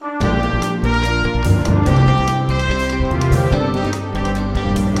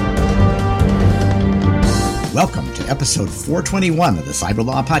episode 421 of the Cyber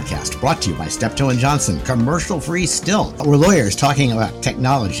Law Podcast, brought to you by Steptoe & Johnson, commercial-free still. We're lawyers talking about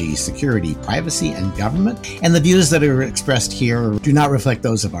technology, security, privacy, and government, and the views that are expressed here do not reflect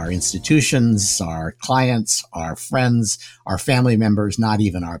those of our institutions, our clients, our friends, our family members, not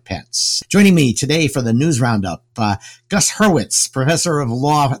even our pets. Joining me today for the news roundup, Gus Hurwitz, professor of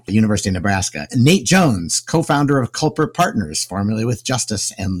law at the University of Nebraska, Nate Jones, co-founder of Culper Partners, formerly with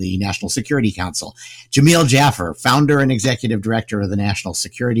Justice and the National Security Council, Jamil Jaffer, founder and executive director of the National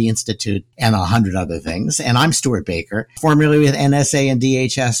Security Institute, and 100 other things. And I'm Stuart Baker, formerly with NSA and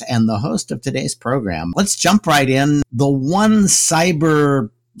DHS, and the host of today's program. Let's jump right in. The one cyber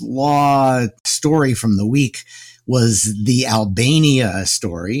law story from the week was the Albania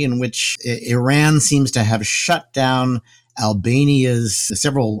story, in which Iran seems to have shut down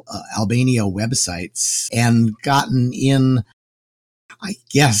several Albania websites and gotten in, I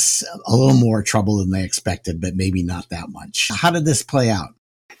guess, a little more trouble than they expected, but maybe not that much. How did this play out?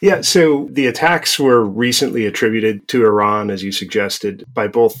 Yeah, so the attacks were recently attributed to Iran, as you suggested, by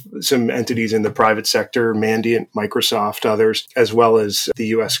both some entities in the private sector, Mandiant, Microsoft, others, as well as the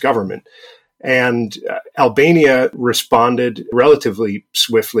U.S. government. And Albania responded relatively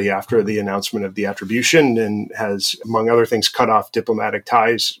swiftly after the announcement of the attribution and has, among other things, cut off diplomatic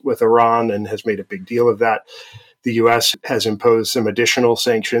ties with Iran and has made a big deal of that. The U.S. has imposed some additional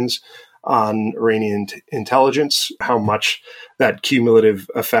sanctions on Iranian intelligence. How much that cumulative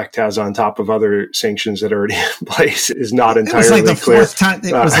effect has on top of other sanctions that are already in place is not entirely clear. It was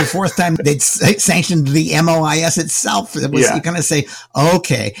the fourth time they'd sanctioned the MOIS itself. It was, you kind of say,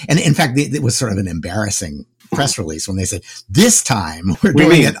 okay. And in fact, it was sort of an embarrassing press release when they said, this time we're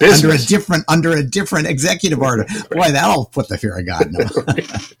doing it under a different executive order. Boy, that'll put the fear of God. No.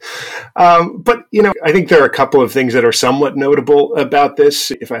 But, I think there are a couple of things that are somewhat notable about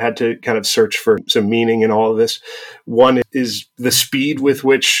this. If I had to kind of search for some meaning in all of this, one is the speed with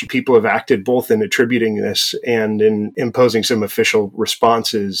which people have acted, both in attributing this and in imposing some official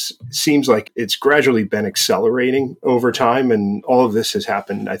responses. It seems like it's gradually been accelerating over time, and all of this has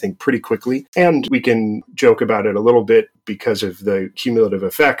happened, I think, pretty quickly. And we can joke about it a little bit because of the cumulative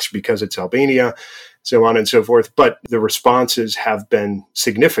effects, because it's Albania, so on and so forth. But the responses have been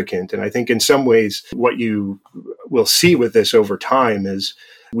significant. And I think in some ways, what you will see with this over time is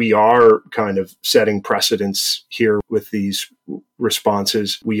we are kind of setting precedents here with these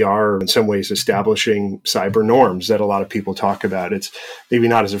responses. We are in some ways establishing cyber norms that a lot of people talk about. It's maybe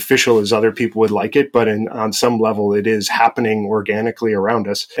not as official as other people would like it, but on some level it is happening organically around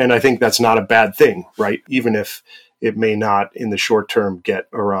us. And I think that's not a bad thing, right? Even if it may not in the short term get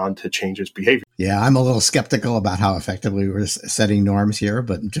Iran to change its behavior. Yeah, I'm a little skeptical about how effectively we're setting norms here,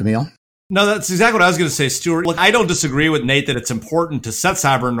 but Jamil? No, that's exactly what I was going to say, Stuart. Look, I don't disagree with Nate that it's important to set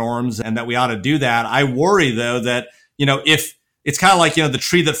cyber norms and that we ought to do that. I worry, though, that, if it's kind of like, the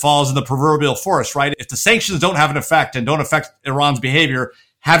tree that falls in the proverbial forest, right? If the sanctions don't have an effect and don't affect Iran's behavior,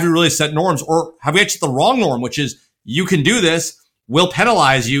 have you really set norms? Or have we actually set the wrong norm, which is you can do this, we'll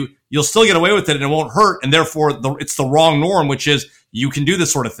penalize you, you'll still get away with it and it won't hurt. And therefore, it's the wrong norm, which is you can do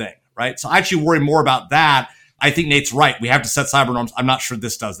this sort of thing, right? So I actually worry more about that. I think Nate's right. We have to set cyber norms. I'm not sure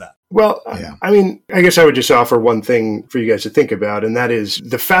this does that. Well, yeah. I mean, I guess I would just offer one thing for you guys to think about, and that is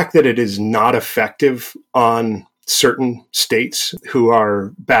the fact that it is not effective on certain states who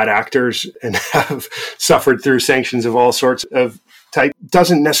are bad actors and have suffered through sanctions of all sorts of type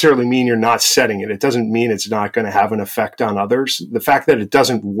doesn't necessarily mean you're not setting it. It doesn't mean it's not going to have an effect on others. The fact that it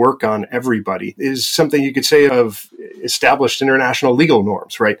doesn't work on everybody is something you could say of established international legal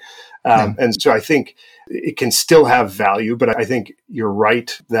norms, right? And so I think it can still have value, but I think you're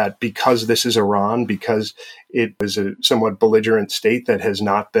right that because this is Iran, because it is a somewhat belligerent state that has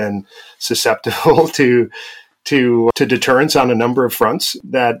not been susceptible to deterrence on a number of fronts,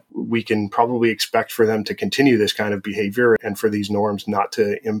 that we can probably expect for them to continue this kind of behavior and for these norms not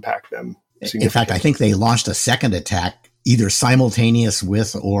to impact them. In fact, I think they launched a second attack either simultaneous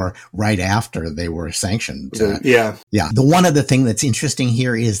with or right after they were sanctioned. Yeah. The one other thing that's interesting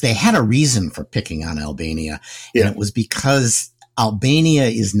here is they had a reason for picking on Albania, and it was because Albania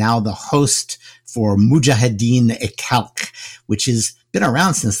is now the host for Mujahideen Ekalk, which has been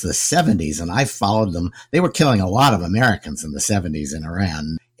around since the 70s, and I've followed them. They were killing a lot of Americans in the 70s in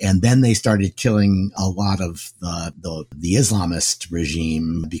Iran. And then they started killing a lot of the Islamist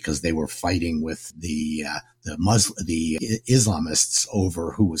regime because they were fighting with the the Islamists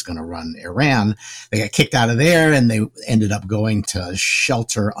over who was going to run Iran. They got kicked out of there and they ended up going to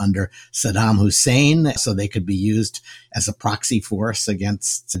shelter under Saddam Hussein so they could be used as a proxy force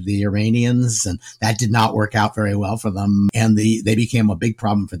against the Iranians. And that did not work out very well for them. And they became a big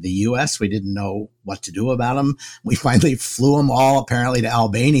problem for the U.S. We didn't know what to do about them. We finally flew them all apparently to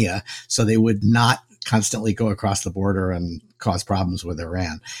Albania so they would not constantly go across the border and cause problems with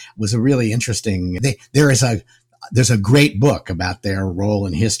Iran. It was a really interesting, there's a great book about their role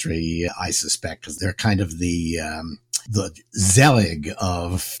in history, I suspect, because they're kind of the Zelig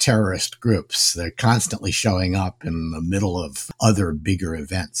of terrorist groups. They're constantly showing up in the middle of other bigger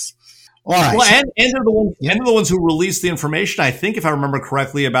events. All right. Well, and they're the ones who released the information, I think, if I remember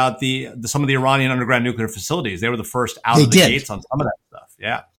correctly, about some of the Iranian underground nuclear facilities. They were the first out of the gates on some of that stuff.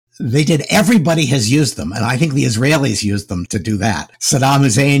 Yeah. They did. Everybody has used them. And I think the Israelis used them to do that. Saddam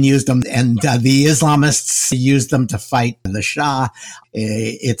Hussein used them and the Islamists used them to fight the Shah.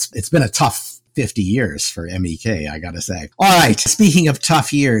 It's been a tough 50 years for MEK, I gotta say. All right. Speaking of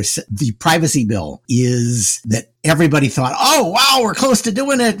tough years, the privacy bill is that everybody thought, oh, wow, we're close to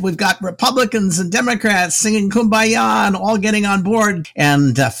doing it. We've got Republicans and Democrats singing Kumbaya and all getting on board.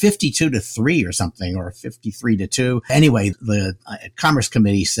 And 52-3 or something, or 53-2. Anyway, the Commerce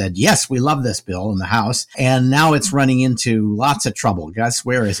Committee said, yes, we love this bill in the House. And now it's running into lots of trouble. Gus,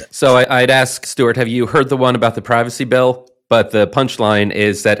 where is it? So I'd ask, Stuart, have you heard the one about the privacy bill? But the punchline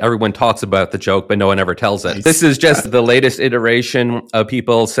is that everyone talks about the joke, but no one ever tells it. This is just the latest iteration of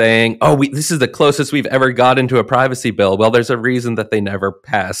people saying, this is the closest we've ever gotten to a privacy bill. Well, there's a reason that they never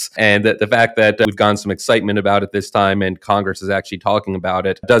pass. And the fact that we've gotten some excitement about it this time and Congress is actually talking about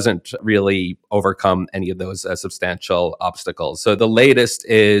it doesn't really overcome any of those substantial obstacles. So the latest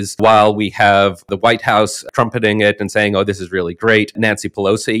is, while we have the White House trumpeting it and saying, this is really great, Nancy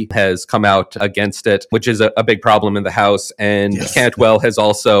Pelosi has come out against it, which is a big problem in the House. And yes. Cantwell has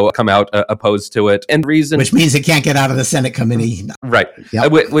also come out opposed to it. And which means it can't get out of the Senate committee. Right.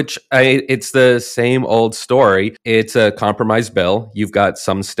 Yep. It's the same old story. It's a compromise bill. You've got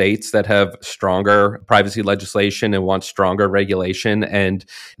some states that have stronger privacy legislation and want stronger regulation. And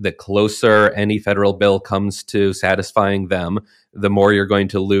the closer any federal bill comes to satisfying them, the more you're going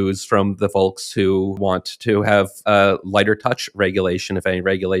to lose from the folks who want to have a lighter touch regulation, if any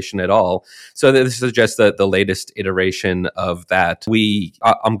regulation at all. So this is just the latest iteration of that.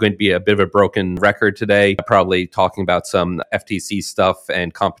 I'm going to be a bit of a broken record today, probably talking about some FTC stuff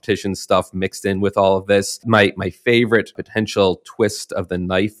and competition stuff mixed in with all of this. My favorite potential twist of the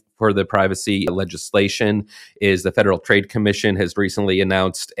knife for the privacy legislation is the Federal Trade Commission has recently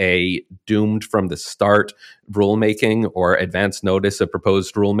announced a doomed from the start rulemaking or advance notice of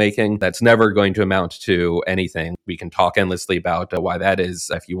proposed rulemaking that's never going to amount to anything. We can talk endlessly about why that is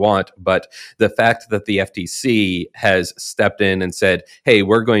if you want, but the fact that the FTC has stepped in and said, hey,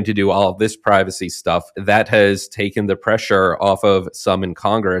 we're going to do all of this privacy stuff, that has taken the pressure off of some in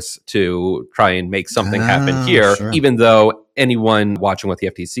Congress to try and make something happen here, sure. Even though anyone watching what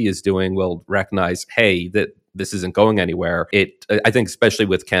the FTC is doing will recognize, hey, that this isn't going anywhere. I think especially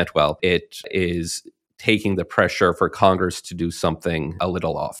with Cantwell, it is taking the pressure for Congress to do something a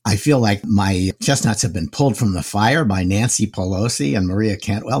little off. I feel like my chestnuts have been pulled from the fire by Nancy Pelosi and Maria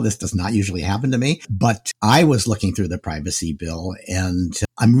Cantwell. This does not usually happen to me, but I was looking through the privacy bill and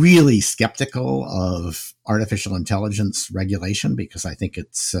I'm really skeptical of artificial intelligence regulation because I think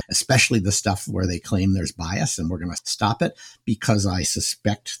it's especially the stuff where they claim there's bias, and we're going to stop it because I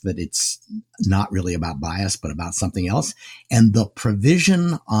suspect that it's not really about bias, but about something else. And the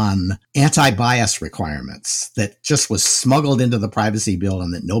provision on anti-bias requirements that just was smuggled into the privacy bill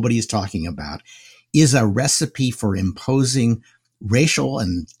and that nobody is talking about is a recipe for imposing racial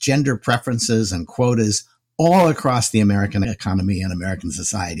and gender preferences and quotas all across the American economy and American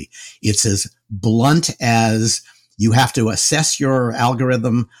society. It's as blunt as you have to assess your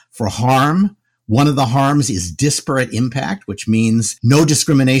algorithm for harm. One of the harms is disparate impact, which means no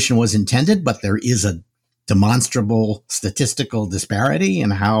discrimination was intended, but there is a demonstrable statistical disparity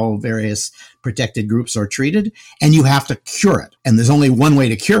in how various protected groups are treated, and you have to cure it. And there's only one way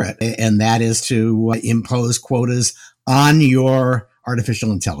to cure it, and that is to impose quotas on your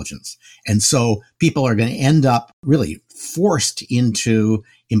artificial intelligence. And so people are going to end up really forced into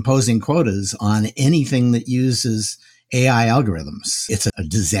imposing quotas on anything that uses AI algorithms. It's a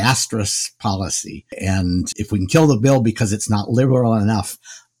disastrous policy. And if we can kill the bill because it's not liberal enough,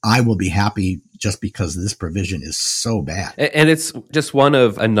 I will be happy just because this provision is so bad. And it's just one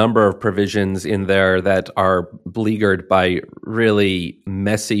of a number of provisions in there that are beleaguered by really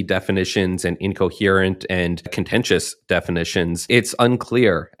messy definitions and incoherent and contentious definitions. It's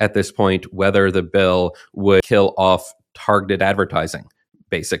unclear at this point whether the bill would kill off targeted advertising,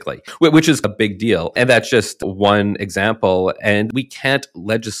 basically, which is a big deal. And that's just one example. And we can't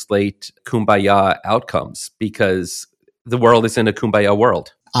legislate kumbaya outcomes because the world is in a kumbaya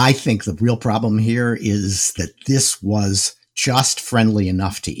world. I think the real problem here is that this was just friendly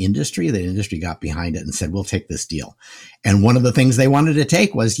enough to industry that industry got behind it and said, we'll take this deal. And one of the things they wanted to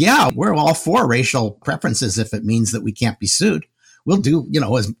take was, yeah, we're all for racial preferences if it means that we can't be sued. We'll do,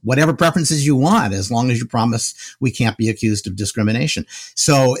 as whatever preferences you want, as long as you promise we can't be accused of discrimination.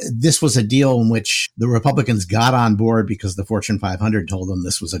 So this was a deal in which the Republicans got on board because the Fortune 500 told them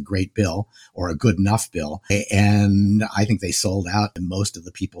this was a great bill or a good enough bill. And I think they sold out to most of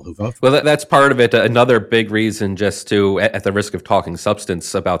the people who voted for it. Well, that's part of it. Another big reason, just to, at the risk of talking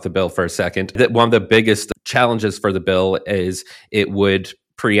substance about the bill for a second, that one of the biggest challenges for the bill is it would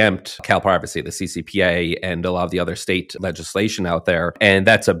preempt Cal Privacy, the CCPA, and a lot of the other state legislation out there. And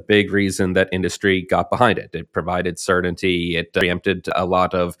that's a big reason that industry got behind it. It provided certainty. It preempted a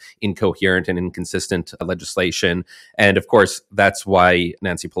lot of incoherent and inconsistent legislation. And of course, that's why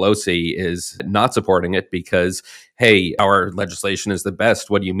Nancy Pelosi is not supporting it because, hey, our legislation is the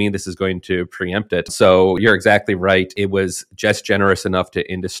best. What do you mean this is going to preempt it? So you're exactly right. It was just generous enough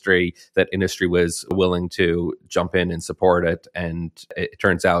to industry that industry was willing to jump in and support it. And it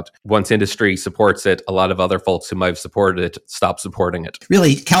turns out once industry supports it, a lot of other folks who might have supported it stop supporting it.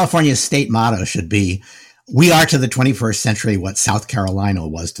 Really, California's state motto should be, we are to the 21st century what South Carolina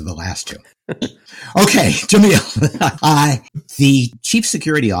was to the last two. Okay, Jamil. The chief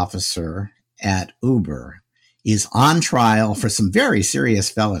security officer at Uber is on trial for some very serious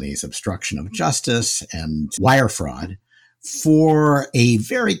felonies, obstruction of justice and wire fraud, for a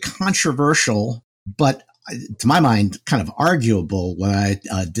very controversial, but to my mind, kind of arguable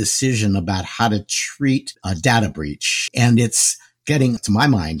decision about how to treat a data breach. And it's getting, to my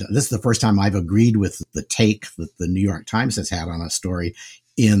mind, this is the first time I've agreed with the take that the New York Times has had on a story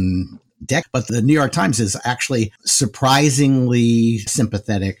in but the New York Times is actually surprisingly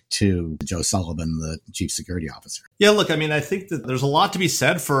sympathetic to Joe Sullivan, the chief security officer. Yeah, look, I think that there's a lot to be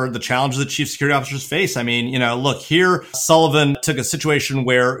said for the challenges that chief security officers face. Look, here, Sullivan took a situation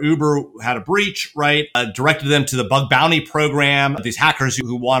where Uber had a breach, right? Directed them to the bug bounty program, these hackers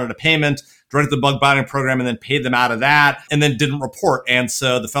who wanted a payment, directed the bug bounty program and then paid them out of that and then didn't report. And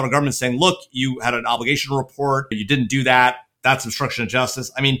so the federal government's saying, look, you had an obligation to report, you didn't do that. That's obstruction of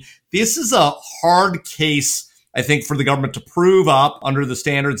justice. This is a hard case, I think, for the government to prove up under the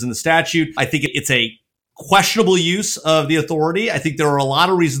standards in the statute. I think it's a questionable use of the authority. I think there are a lot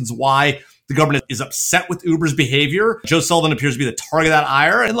of reasons why the government is upset with Uber's behavior. Joe Sullivan appears to be the target of that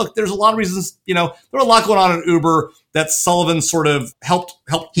ire. And look, there's a lot of reasons, there are a lot going on at Uber that Sullivan sort of helped.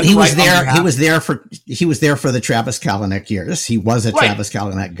 He was there. He was there for the Travis Kalanick years. He was a Travis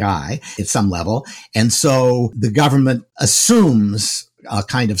Kalanick guy at some level. And so the government assumes a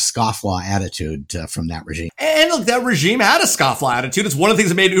kind of scofflaw attitude from that regime. And look, that regime had a scofflaw attitude. It's one of the things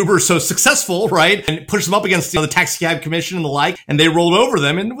that made Uber so successful, right? And pushed them up against the taxi cab commission and the like, and they rolled over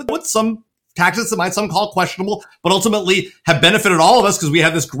them. And with some tactics that might some call questionable, but ultimately have benefited all of us because we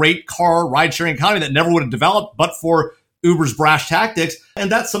have this great car ride-sharing economy that never would have developed but for Uber's brash tactics.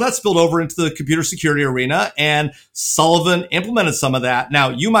 And that spilled over into the computer security arena, and Sullivan implemented some of that. Now,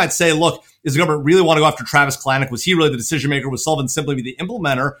 you might say, look, does the government really want to go after Travis Kalanick? Was he really the decision maker? Was Sullivan simply the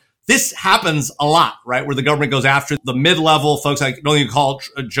implementer? This happens a lot, right? Where the government goes after the mid-level folks. I don't even call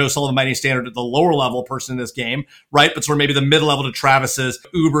Joe Sullivan by any standard the lower level person in this game, right? But sort of maybe the mid-level to Travis's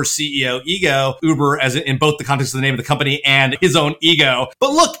Uber CEO ego, Uber as in both the context of the name of the company and his own ego.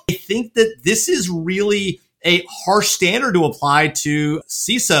 But look, I think that this is really a harsh standard to apply to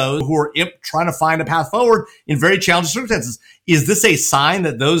CISOs who are trying to find a path forward in very challenging circumstances. Is this a sign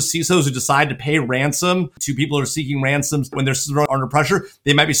that those CISOs who decide to pay ransom to people who are seeking ransoms when they're under pressure,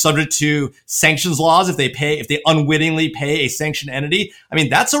 they might be subject to sanctions laws if they unwittingly pay a sanctioned entity?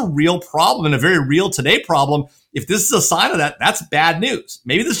 That's a real problem and a very real today problem. If this is a sign of that, that's bad news.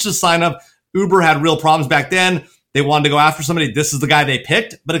 Maybe this is just a sign of Uber had real problems back then. They wanted to go after somebody. This is the guy they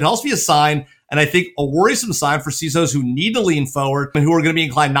picked, but it can also be a sign, and I think a worrisome sign for CISOs who need to lean forward and who are going to be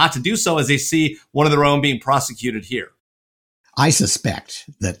inclined not to do so as they see one of their own being prosecuted here. I suspect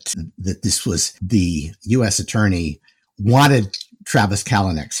that this was the U.S. attorney wanted Travis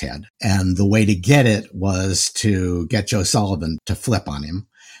Kalanick's head, and the way to get it was to get Joe Sullivan to flip on him.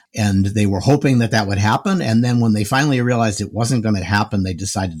 And they were hoping that that would happen. And then when they finally realized it wasn't going to happen, they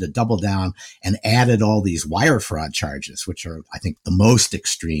decided to double down and added all these wire fraud charges, which are, I think, the most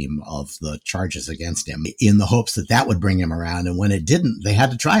extreme of the charges against him, in the hopes that that would bring him around. And when it didn't, they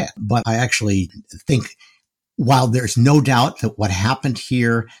had to try it. But I actually think, while there's no doubt that what happened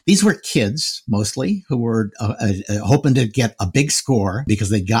here, these were kids mostly who were hoping to get a big score because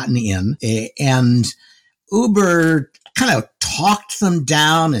they'd gotten in, and Uber kind of talked them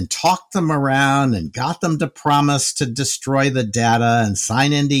down and talked them around and got them to promise to destroy the data and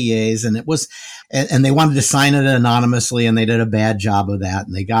sign NDAs. And they wanted to sign it anonymously, and they did a bad job of that.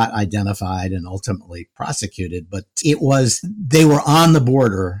 And they got identified and ultimately prosecuted. But they were on the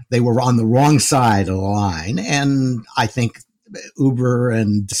border. They were on the wrong side of the line. And I think Uber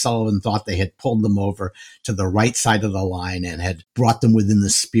and Sullivan thought they had pulled them over to the right side of the line and had brought them within the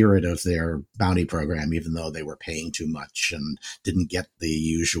spirit of their bounty program, even though they were paying too much and didn't get the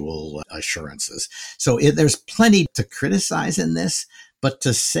usual assurances. So there's plenty to criticize in this, but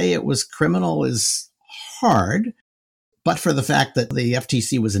to say it was criminal is hard. But for the fact that the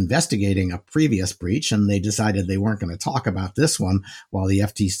FTC was investigating a previous breach and they decided they weren't going to talk about this one while the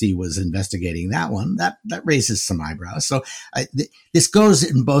FTC was investigating that one, that raises some eyebrows. So this goes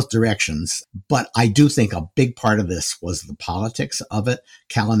in both directions, but I do think a big part of this was the politics of it.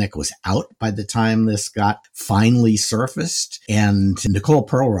 Kalanick was out by the time this got finally surfaced. And Nicole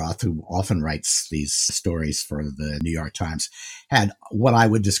Perlroth, who often writes these stories for the New York Times, had what I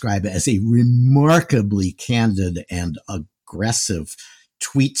would describe as a remarkably candid and aggressive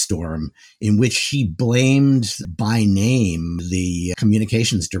tweet storm in which she blamed by name the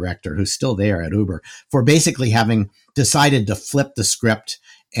communications director, who's still there at Uber, for basically having decided to flip the script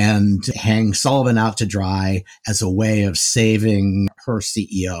and hang Sullivan out to dry as a way of saving her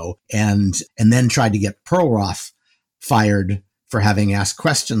CEO, and then tried to get Perlroth fired for having asked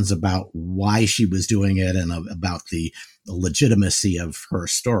questions about why she was doing it and about the legitimacy of her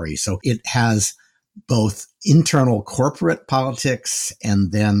story. So it has both internal corporate politics,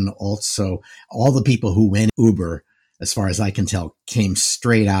 and then also all the people who went Uber, as far as I can tell, came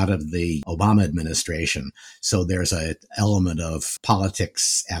straight out of the Obama administration. So there's an element of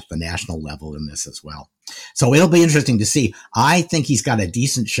politics at the national level in this as well. So it'll be interesting to see. I think he's got a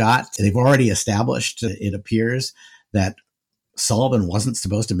decent shot. They've already established, it appears, that Sullivan wasn't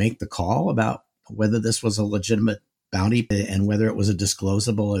supposed to make the call about whether this was a legitimate bounty and whether it was a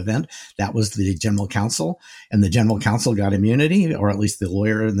disclosable event. That was the general counsel, and the general counsel got immunity, or at least the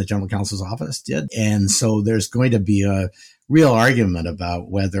lawyer in the general counsel's office did. And so there's going to be a real argument about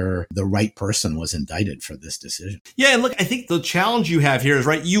whether the right person was indicted for this decision. Yeah, and look, I think the challenge you have here is,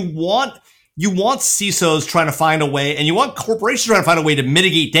 right, you want CISOs trying to find a way, and you want corporations trying to find a way to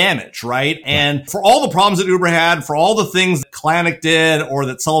mitigate damage, right? And for all the problems that Uber had, for all the things that Kalanick did or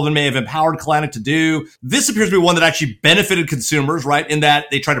that Sullivan may have empowered Kalanick to do, this appears to be one that actually benefited consumers, right? In that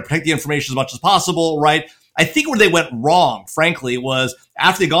they tried to protect the information as much as possible, right? I think where they went wrong, frankly, was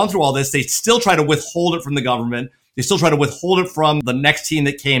after they'd gone through all this, they still try to withhold it from the government. They still try to withhold it from the next team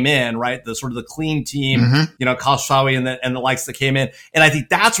that came in, right? The sort of the clean team, Khashoggi and the likes that came in. And I think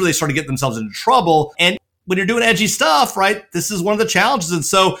that's where they started to get themselves into trouble. And when you're doing edgy stuff, right, this is one of the challenges. And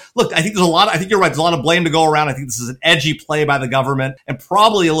so, look, I think you're right. There's a lot of blame to go around. I think this is an edgy play by the government and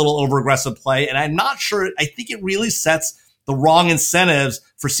probably a little over-aggressive play. And I'm not sure. I think it really sets the wrong incentives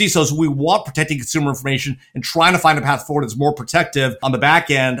for CISOs who we want protecting consumer information and trying to find a path forward that's more protective on the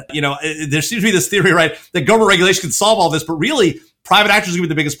back end. There seems to be this theory, right, that government regulation can solve all this, but really private actors are going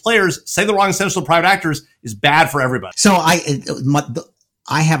to be the biggest players. Say the wrong incentives to private actors is bad for everybody. So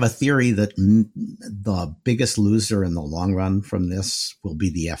I have a theory that the biggest loser in the long run from this will be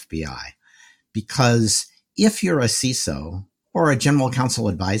the FBI, because if you're a CISO or a general counsel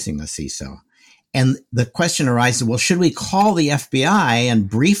advising a CISO, and the question arises, well, should we call the FBI and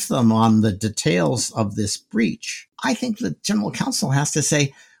brief them on the details of this breach? I think the general counsel has to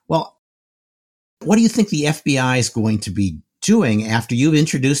say, well, what do you think the FBI is going to be doing after you've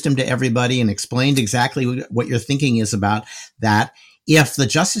introduced him to everybody and explained exactly what your thinking is about that, if the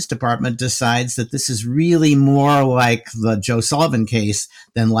Justice Department decides that this is really more like the Joe Sullivan case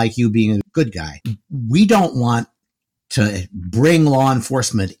than like you being a good guy? We don't want to bring law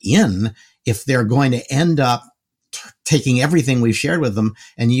enforcement in if they're going to end up taking everything we've shared with them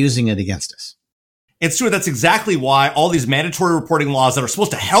and using it against us. And Stuart, that's exactly why all these mandatory reporting laws that are supposed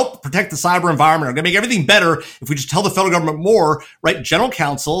to help protect the cyber environment are going to make everything better if we just tell the federal government more, right? General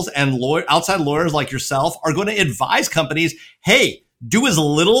counsels and outside lawyers like yourself are going to advise companies, hey, do as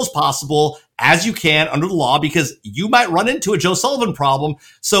little as possible, as you can under the law, because you might run into a Joe Sullivan problem.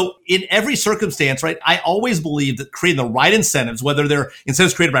 So in every circumstance, right, I always believe that creating the right incentives, whether they're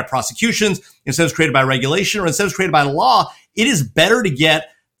incentives created by prosecutions, incentives created by regulation, or incentives created by law, it is better to get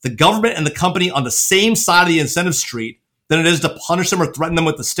the government and the company on the same side of the incentive street than it is to punish them or threaten them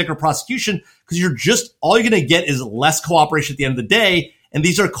with the stick or prosecution, because all you're going to get is less cooperation at the end of the day. And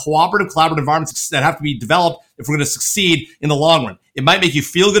these are collaborative environments that have to be developed if we're going to succeed in the long run. It might make you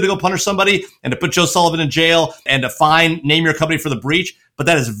feel good to go punish somebody and to put Joe Sullivan in jail and to name your company for the breach, but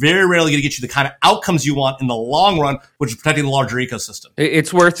that is very rarely going to get you the kind of outcomes you want in the long run, which is protecting the larger ecosystem.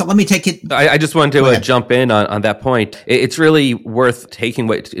 It's worth... So let me take it... I just wanted to jump in on that point. It's really worth taking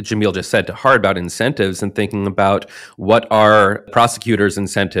what Jamil just said to heart about incentives and thinking about what are prosecutors'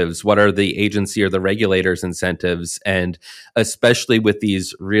 incentives, what are the agency or the regulators' incentives, and especially with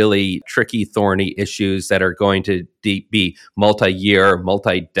these really tricky, thorny issues that are going to be multi-year,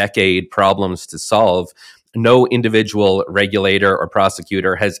 multi-decade problems to solve, no individual regulator or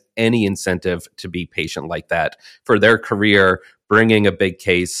prosecutor has any incentive to be patient like that. For their career, bringing a big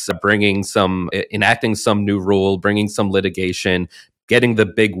case, enacting some new rule, bringing some litigation, getting the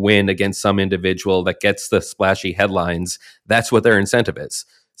big win against some individual that gets the splashy headlines, that's what their incentive is.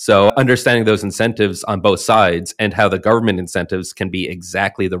 So understanding those incentives on both sides and how the government incentives can be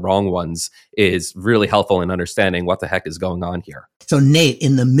exactly the wrong ones is really helpful in understanding what the heck is going on here. So Nate,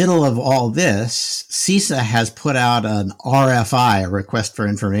 in the middle of all this, CISA has put out an RFI, a request for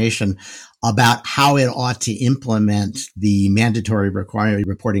information, about how it ought to implement the mandatory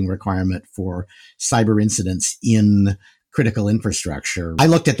reporting requirement for cyber incidents in critical infrastructure. I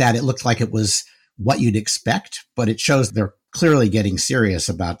looked at that. It looked like it was what you'd expect, but it shows they're clearly getting serious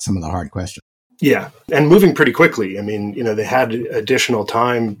about some of the hard questions. Yeah, and moving pretty quickly. I mean, they had additional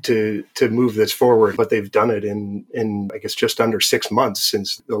time to move this forward, but they've done it in I guess just under 6 months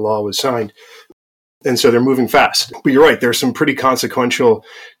since the law was signed. And so they're moving fast. But you're right, there's some pretty consequential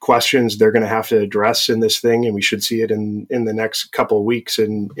questions they're going to have to address in this thing, and we should see it in the next couple of weeks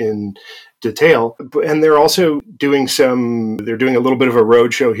in detail. And they're also doing a little bit of a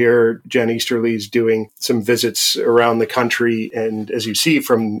roadshow here. Jen Easterly's doing some visits around the country. And as you see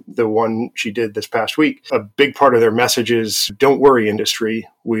from the one she did this past week, a big part of their message is, don't worry, industry.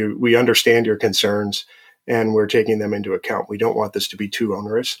 We understand your concerns, and we're taking them into account. We don't want this to be too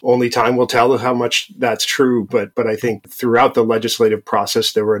onerous. Only time will tell how much that's true. But I think throughout the legislative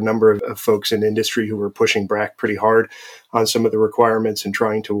process, there were a number of folks in industry who were pushing back pretty hard on some of the requirements and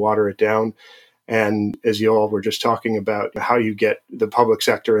trying to water it down. And as you all were just talking about, how you get the public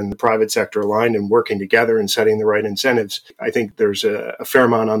sector and the private sector aligned and working together and setting the right incentives, I think there's a fair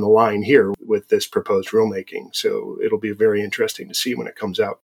amount on the line here with this proposed rulemaking. So it'll be very interesting to see when it comes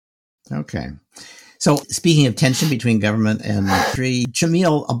out. Okay. So speaking of tension between government and industry,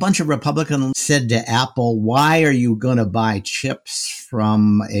 Jamil, a bunch of Republicans said to Apple, why are you going to buy chips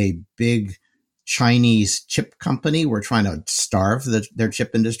from a big Chinese chip company? We're trying to starve their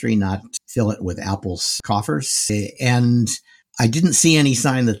chip industry, not fill it with Apple's coffers. And I didn't see any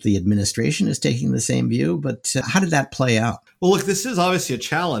sign that the administration is taking the same view, but how did that play out? Well, look, this is obviously a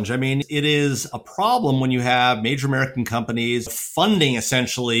challenge. I mean, it is a problem when you have major American companies funding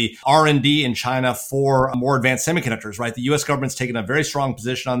essentially R&D in China for more advanced semiconductors, right? The U.S. government's taken a very strong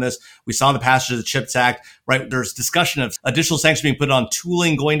position on this. We saw the passage of the CHIPS Act, right? There's discussion of additional sanctions being put on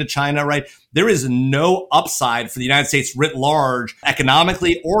tooling going to China, right? There is no upside for the United States writ large,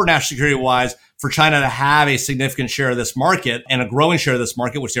 economically or national security-wise, for China to have a significant share of this market and a growing share of this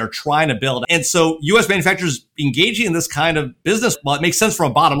market, which they are trying to build. And so U.S. manufacturers engaging in this kind of business, well, it makes sense from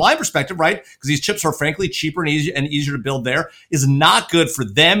a bottom line perspective, right? Because these chips are frankly cheaper and easier to build there, is not good for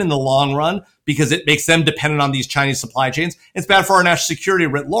them in the long run because it makes them dependent on these Chinese supply chains. It's bad for our national security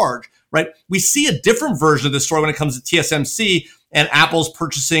writ large, right? We see a different version of this story when it comes to TSMC and Apple's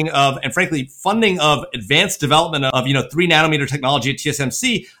purchasing of, and frankly, funding of advanced development of, 3 nanometer technology at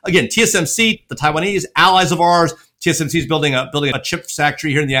TSMC. Again, TSMC, the Taiwanese, allies of ours. TSMC is building a chip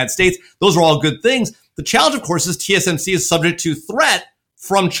factory here in the United States. Those are all good things. The challenge, of course, is TSMC is subject to threat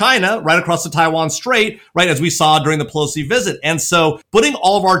from China right across the Taiwan Strait, right, as we saw during the Pelosi visit. And so putting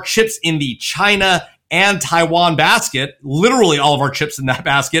all of our chips in the China and Taiwan basket, literally all of our chips in that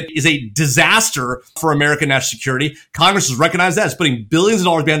basket, is a disaster for American national security. Congress has recognized that. It's putting billions of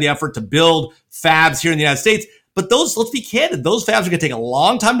dollars behind the effort to build fabs here in the United States. But those, let's be candid, those fabs are going to take a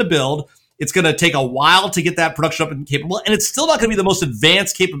long time to build. It's going to take a while to get that production up and capable. And it's still not going to be the most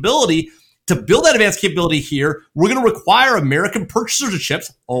advanced capability To build that advanced capability here, we're going to require American purchasers of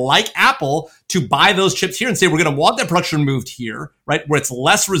chips like Apple to buy those chips here and say, we're going to want that production moved here, right? Where it's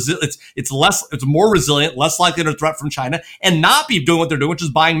less resilient, it's more resilient, less likely to threat from China, and not be doing what they're doing, which is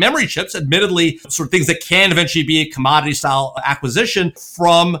buying memory chips, admittedly, sort of things that can eventually be a commodity style acquisition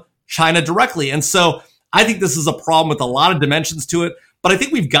from China directly. And so I think this is a problem with a lot of dimensions to it, but I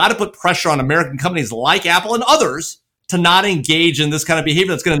think we've got to put pressure on American companies like Apple and others to not engage in this kind of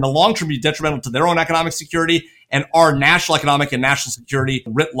behavior that's going to, in the long term, be detrimental to their own economic security and our national economic and national security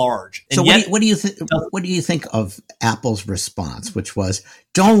writ large. And so yet, what do you think of Apple's response, which was,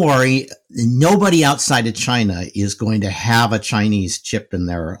 don't worry, nobody outside of China is going to have a Chinese chip in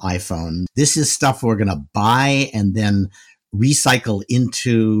their iPhone. This is stuff we're going to buy and then recycle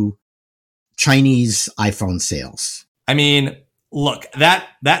into Chinese iPhone sales. I mean, look, that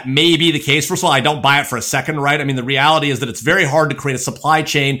may be the case. First of all, I don't buy it for a second, right? I mean, the reality is that it's very hard to create a supply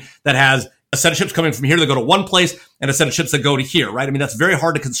chain that has a set of chips coming from here that go to one place and a set of chips that go to here, right? I mean, that's very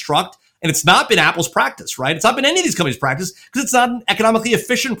hard to construct. And it's not been Apple's practice, right? It's not been any of these companies' practice because it's not an economically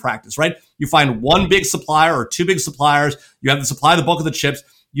efficient practice, right? You find one big supplier or two big suppliers. You have to supply the bulk of the chips.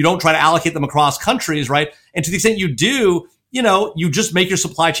 You don't try to allocate them across countries, right? And to the extent you do, you just make your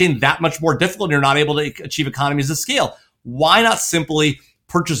supply chain that much more difficult and you're not able to achieve economies of scale. Why not simply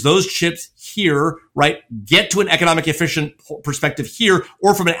purchase those chips here, right? Get to an economic efficient perspective here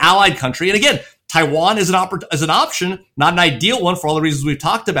or from an allied country. And again, Taiwan is an option, not an ideal one for all the reasons we've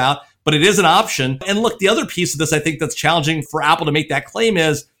talked about, but it is an option. And look, the other piece of this I think that's challenging for Apple to make that claim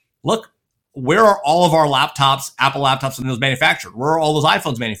is, look, where are all of our laptops, Apple laptops, and those manufactured? Where are all those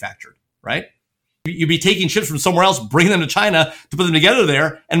iPhones manufactured, right? You'd be taking chips from somewhere else, bringing them to China to put them together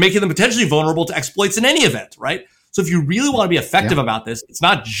there and making them potentially vulnerable to exploits in any event, right? So if you really want to be effective about this, it's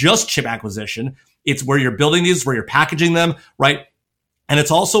not just chip acquisition. It's where you're building these, where you're packaging them, right? And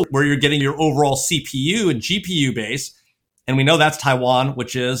it's also where you're getting your overall CPU and GPU base. And we know that's Taiwan,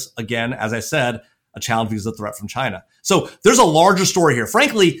 which is, again, as I said, a challenge because of the threat from China. So there's a larger story here.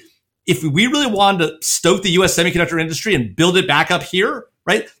 Frankly, if we really wanted to stoke the US semiconductor industry and build it back up here,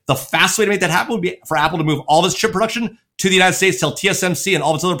 right, the fastest way to make that happen would be for Apple to move all of its chip production to the United States, tell TSMC and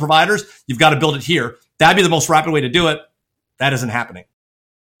all of its other providers, you've got to build it here. That'd be the most rapid way to do it. That isn't happening.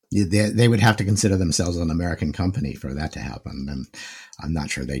 They would have to consider themselves an American company for that to happen. And I'm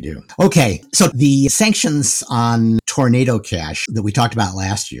not sure they do. Okay. So the sanctions on Tornado Cash that we talked about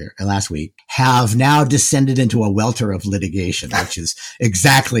last week have now descended into a welter of litigation, which is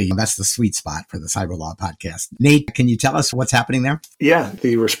that's the sweet spot for the Cyber Law podcast. Nate, can you tell us what's happening there? Yeah,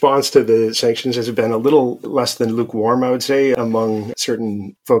 the response to the sanctions has been a little less than lukewarm, I would say, among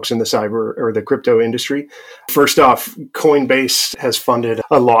certain folks in the cyber or the crypto industry. First off, Coinbase has funded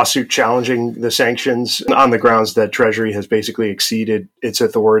a lawsuit challenging the sanctions on the grounds that Treasury has basically exceeded its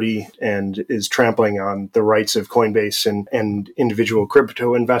authority and is trampling on the rights of Coinbase and individual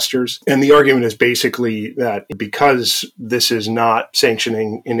crypto investors. And the argument is basically that because this is not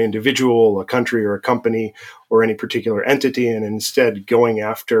sanctioning an individual, a country, or a company, or any particular entity, and instead going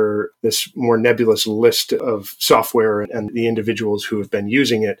after this more nebulous list of software and the individuals who have been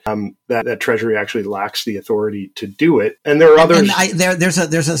using it, that Treasury actually lacks the authority to do it. And there are others.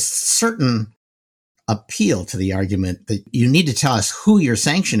 There's a certain appeal to the argument that you need to tell us who you're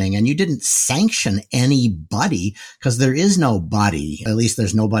sanctioning, and you didn't sanction anybody because there is nobody, at least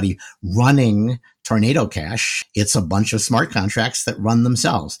there's nobody running Tornado Cash. It's a bunch of smart contracts that run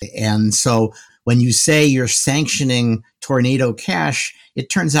themselves. And so when you say you're sanctioning Tornado Cash, it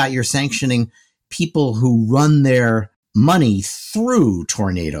turns out you're sanctioning people who run their money through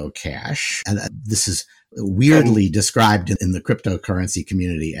Tornado Cash. And this is weirdly described in the cryptocurrency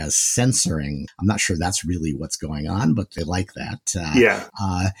community as censoring. I'm not sure that's really what's going on, but they like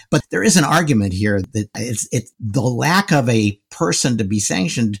that. But there is an argument here that it's the lack of a person to be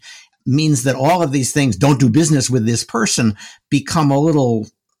sanctioned means that all of these things, don't do business with this person, become a little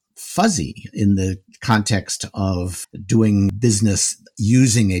fuzzy in the context of doing business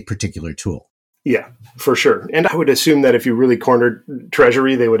using a particular tool. Yeah, for sure. And I would assume that if you really cornered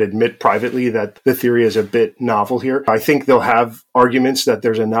Treasury, they would admit privately that the theory is a bit novel here. I think they'll have arguments that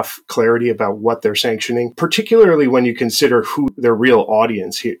there's enough clarity about what they're sanctioning, particularly when you consider who their real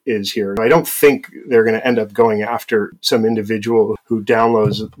audience is here. I don't think they're going to end up going after some individual who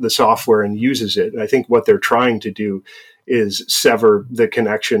downloads the software and uses it. I think what they're trying to do is sever the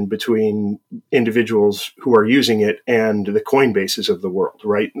connection between individuals who are using it and the Coinbases of the world,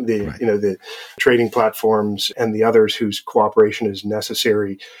 right? The trading platforms and the others whose cooperation is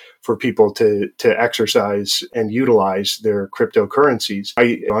necessary for people to exercise and utilize their cryptocurrencies.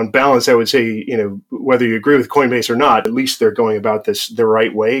 On balance, I would say, whether you agree with Coinbase or not, at least they're going about this the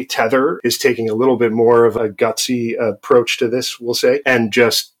right way. Tether is taking a little bit more of a gutsy approach to this, we'll say, and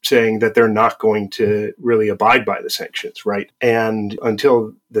just saying that they're not going to really abide by the sanctions, right? And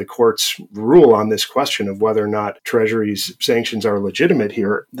until the courts rule on this question of whether or not Treasury's sanctions are legitimate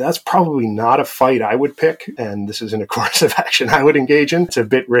here, that's probably not a fight I would pick. And this isn't a course of action I would engage in. It's a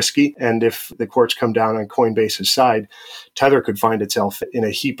bit risky. And if the courts come down on Coinbase's side, Tether could find itself in a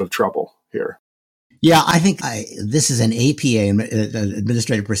heap of trouble here. Yeah, I think this is an APA,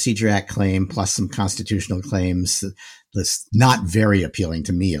 Administrative Procedure Act claim, plus some constitutional claims. This not very appealing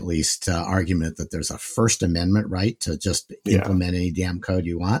to me, at least, argument that there's a First Amendment right to just implement any damn code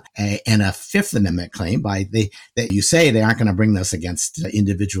you want, and a Fifth Amendment claim that you say they aren't going to bring this against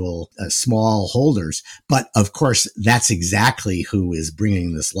individual small holders. But of course, that's exactly who is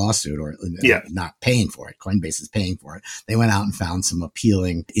bringing this lawsuit, or not paying for it. Coinbase is paying for it. They went out and found some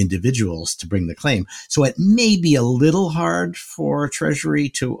appealing individuals to bring the claim. So it may be a little hard for Treasury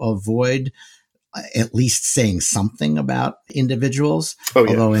to avoid at least saying something about individuals.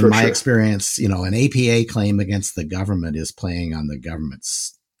 Although in my experience, an APA claim against the government is playing on the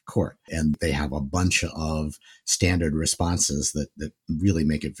government's court. And they have a bunch of standard responses that really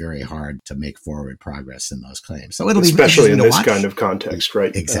make it very hard to make forward progress in those claims. So it'll especially be in this kind of context,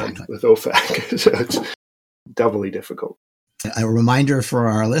 right? Exactly. With OFAC. So it's doubly difficult. A reminder for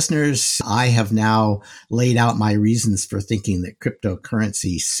our listeners, I have now laid out my reasons for thinking that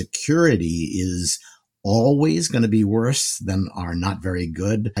cryptocurrency security is always going to be worse than our not very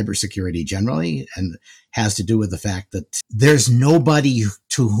good cybersecurity generally, and has to do with the fact that there's nobody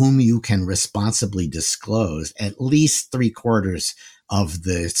to whom you can responsibly disclose at least 3/4 of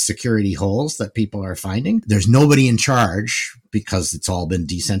the security holes that people are finding. There's nobody in charge because it's all been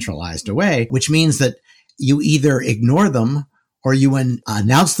decentralized away, which means that you either ignore them or you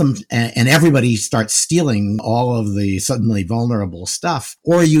announce them and everybody starts stealing all of the suddenly vulnerable stuff,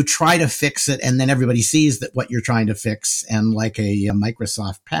 or you try to fix it and then everybody sees that what you're trying to fix, and like a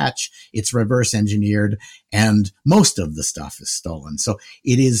Microsoft patch, it's reverse engineered and most of the stuff is stolen. So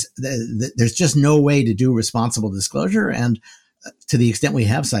it is, there's just no way to do responsible disclosure. And to the extent we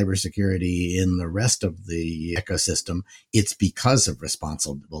have cybersecurity in the rest of the ecosystem, it's because of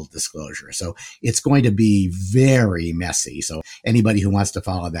responsible disclosure. So it's going to be very messy. So anybody who wants to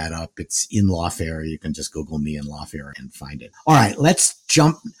follow that up, it's in Lawfare. You can just Google me in Lawfare and find it. All right, let's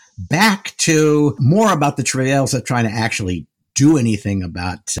jump back to more about the travails of trying to actually do anything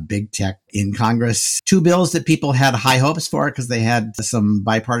about big tech in Congress. Two bills that people had high hopes for because they had some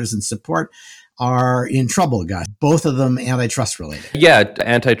bipartisan support are in trouble, Gus. Both of them antitrust related. Yeah,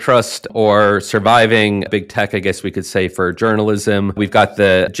 antitrust or surviving big tech, I guess we could say, for journalism. We've got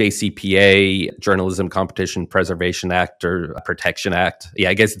the JCPA, Journalism Competition Preservation Act or Protection Act. Yeah,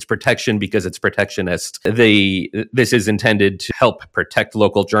 I guess it's protection because it's protectionist. This is intended to help protect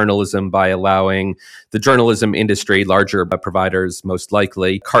local journalism by allowing the journalism industry, larger providers most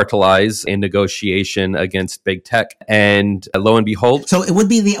likely, cartelize in negotiation against big tech. And lo and behold. So it would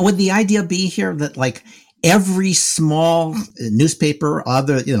the idea be here that like every small newspaper,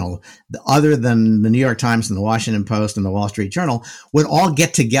 other than the New York Times and the Washington Post and the Wall Street Journal, would all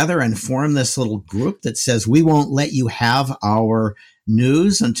get together and form this little group that says, we won't let you have our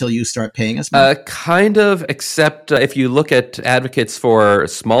news until you start paying us money? Kind of, except if you look at advocates for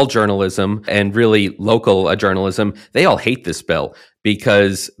small journalism and really local journalism, they all hate this bill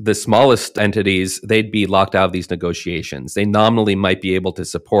because the smallest entities, they'd be locked out of these negotiations. They nominally might be able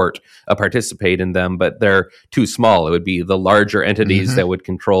to participate in them, but they're too small. It would be the larger entities that would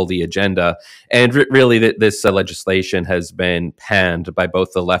control the agenda. And really, this legislation has been panned by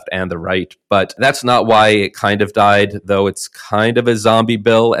both the left and the right. But that's not why it kind of died, though it's kind of a zombie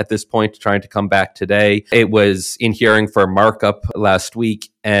bill at this point, trying to come back today. It was in hearing for markup last week,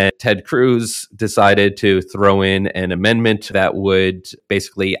 and Ted Cruz decided to throw in an amendment that would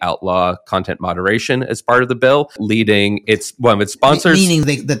basically outlaw content moderation as part of the bill, leading one of its sponsors.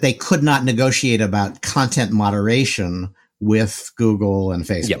 Meaning that they could not negotiate about content moderation with Google and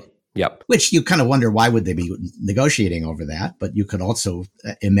Facebook. Yep. Which you kind of wonder, why would they be negotiating over that? But you could also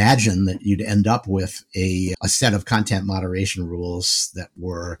imagine that you'd end up with a set of content moderation rules that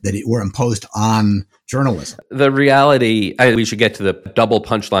were imposed on journalism. The reality, we should get to the double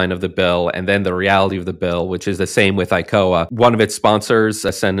punchline of the bill and then the reality of the bill, which is the same with ICOA. One of its sponsors,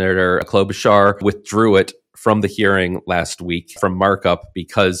 Senator Klobuchar, withdrew it from the hearing last week from markup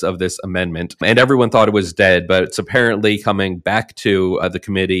because of this amendment. And everyone thought it was dead, but it's apparently coming back to the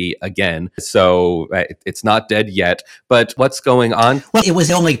committee again. So it's not dead yet. But what's going on? Well, it was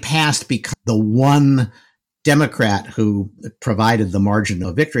only passed because the one Democrat who provided the margin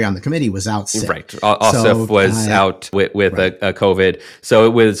of victory on the committee was out sick. Right. Ossoff was out with right. a COVID. So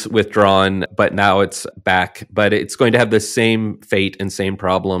it was withdrawn, but now it's back. But it's going to have the same fate and same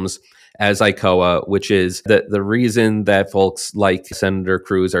problems as ICOA, which is the reason that folks like Senator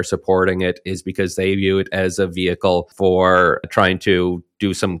Cruz are supporting it is because they view it as a vehicle for trying to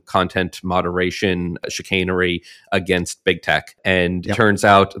do some content moderation chicanery against big tech. And it turns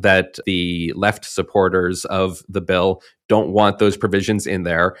out that the left supporters of the bill don't want those provisions in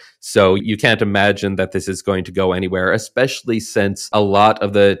there. So you can't imagine that this is going to go anywhere, especially since a lot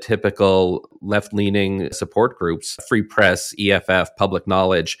of the typical left-leaning support groups, Free Press, EFF, Public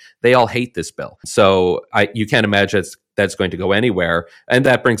Knowledge, they all hate this bill. So you can't imagine that's going to go anywhere. And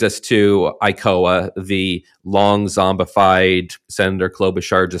that brings us to ICOA, the long zombified Senator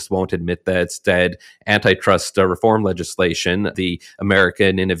Klobuchar just won't admit that it's dead antitrust reform legislation, the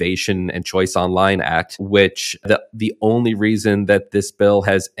American Innovation and Choice Online Act, which the only reason that this bill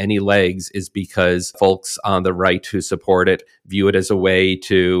has any legs is because folks on the right who support it view it as a way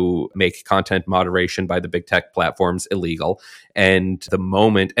to make content moderation by the big tech platforms illegal. And the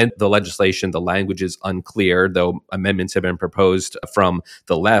moment, and the legislation, the language is unclear, though amendments have been proposed from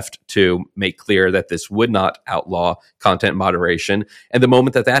the left to make clear that this would not outlaw content moderation. And the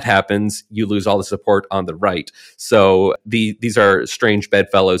moment that happens, you lose all the support on the right. So these are strange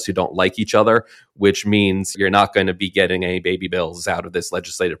bedfellows who don't like each other, which means you're not going to be getting any baby bills out of this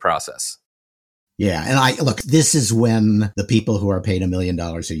legislative process. Yeah. And look, this is when the people who are paid $1 million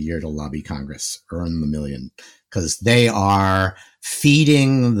a year to lobby Congress earn the million, because they are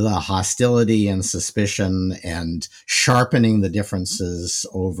feeding the hostility and suspicion and sharpening the differences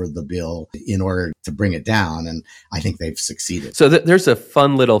over the bill in order to bring it down. And I think they've succeeded. So there's a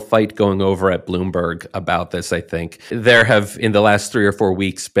fun little fight going over at Bloomberg about this, I think. There have, in the last 3 or 4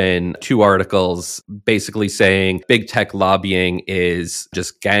 weeks, been 2 articles basically saying big tech lobbying is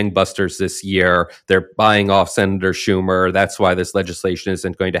just gangbusters this year. They're buying off Senator Schumer. That's why this legislation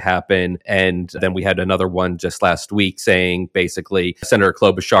isn't going to happen. And then we had another one just last week saying basically Senator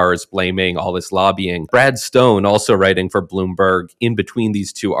Klobuchar is blaming all this lobbying. Brad Stone, also writing for Bloomberg, in between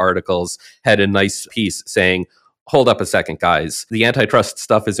these 2 articles, had a nice piece saying, hold up a second, guys. The antitrust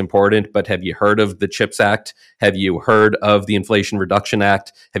stuff is important, but have you heard of the CHIPS Act? Have you heard of the Inflation Reduction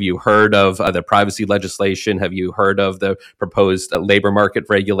Act? Have you heard of the privacy legislation? Have you heard of the proposed labor market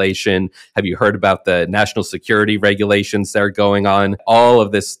regulation? Have you heard about the national security regulations that are going on? All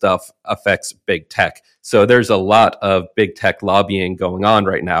of this stuff affects big tech. So there's a lot of big tech lobbying going on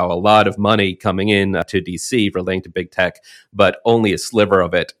right now, a lot of money coming in to DC relating to big tech, but only a sliver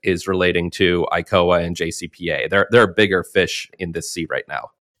of it is relating to ICOA and JCPA. There are bigger fish in this sea right now.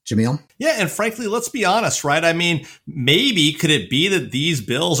 Jamil? Yeah, and frankly, let's be honest, right? I mean, maybe could it be that these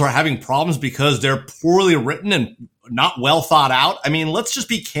bills are having problems because they're poorly written and not well thought out? I mean, let's just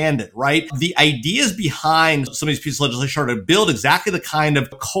be candid, right? The ideas behind some of these pieces of legislation are to build exactly the kind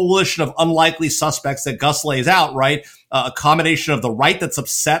of coalition of unlikely suspects that Gus lays out, right? A combination of the right that's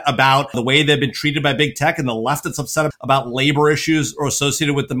upset about the way they've been treated by big tech and the left that's upset about labor issues or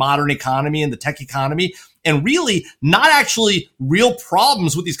associated with the modern economy and the tech economy. And really not actually real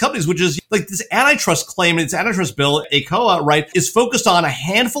problems with these companies, which is like this antitrust claim, its antitrust bill, ACOA, right, is focused on a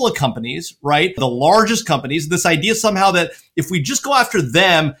handful of companies, right? The largest companies. This idea somehow that if we just go after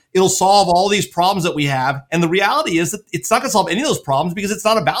them, it'll solve all these problems that we have. And the reality is that it's not going to solve any of those problems because it's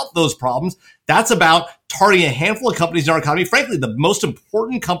not about those problems. That's about targeting a handful of companies in our economy. Frankly, the most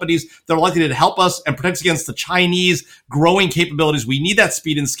important companies that are likely to help us and protect us against the Chinese growing capabilities. We need that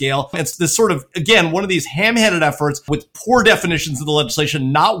speed and scale. It's this sort of, again, one of these ham-handed efforts with poor definitions of the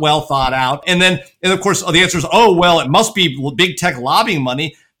legislation, not well thought out. And of course, the answer is, oh, well, it must be big tech lobbying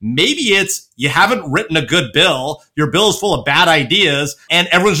money. Maybe it's you haven't written a good bill. Your bill is full of bad ideas and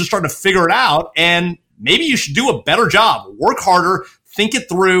everyone's just starting to figure it out. And maybe you should do a better job, work harder, think it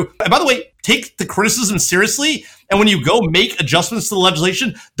through. And by the way, take the criticism seriously. And when you go make adjustments to the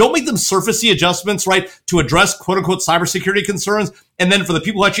legislation, don't make them surfacey adjustments, right, to address quote unquote cybersecurity concerns. And then for the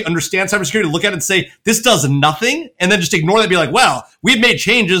people who actually understand cybersecurity, look at it and say, this does nothing. And then just ignore that and be like, well, we've made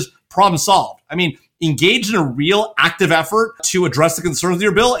changes, problem solved. I mean, engage in a real active effort to address the concerns of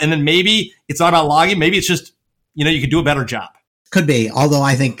your bill. And then maybe it's not about logging. Maybe it's just, you could do a better job. Could be, although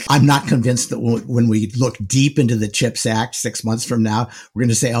I think I'm not convinced that when we look deep into the CHIPS Act 6 months from now, we're going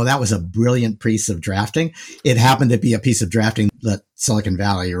to say, oh, that was a brilliant piece of drafting. It happened to be a piece of drafting that Silicon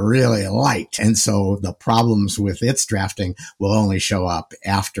Valley really liked. And so the problems with its drafting will only show up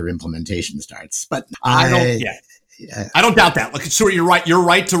after implementation starts. But I don't doubt that. Like, Stuart, you're right. You're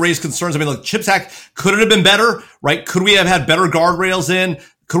right to raise concerns. I mean, look, CHIPS Act, could it have been better, right? Could we have had better guardrails in?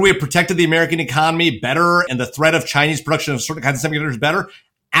 Could we have protected the American economy better and the threat of Chinese production of certain kinds of semiconductors better?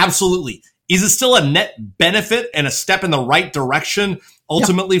 Absolutely. Is it still a net benefit and a step in the right direction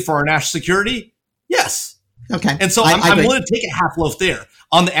ultimately for our national security? Yes. Okay. And so I'm willing to take a half loaf there.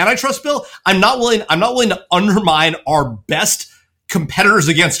 On the antitrust bill, I'm not willing to undermine our best competitors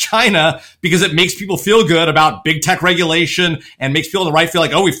against China because it makes people feel good about big tech regulation and makes people on the right feel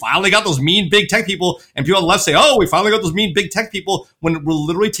like, oh, we finally got those mean big tech people. And people on the left say, oh, we finally got those mean big tech people, when we're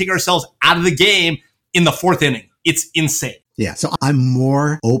literally taking ourselves out of the game in the fourth inning. It's insane. Yeah. So I'm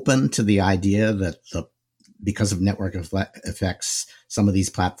more open to the idea that because of network effects, some of these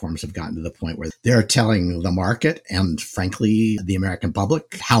platforms have gotten to the point where they're telling the market and, frankly, the American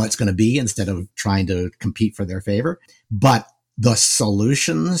public how it's going to be instead of trying to compete for their favor. But the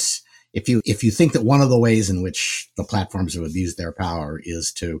solutions, if you think that one of the ways in which the platforms have abused their power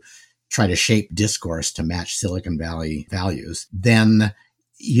is to try to shape discourse to match Silicon Valley values, then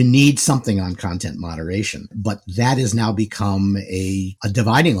you need something on content moderation. But that has now become a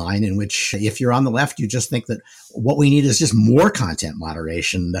dividing line in which if you're on the left, you just think that what we need is just more content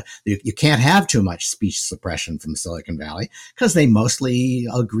moderation. You can't have too much speech suppression from Silicon Valley because they mostly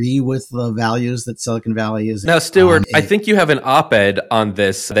agree with the values that Silicon Valley is. Now, Stuart, I think you have an op-ed on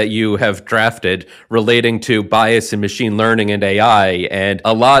this that you have drafted relating to bias in machine learning and AI. And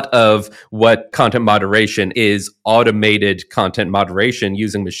a lot of what content moderation is automated content moderation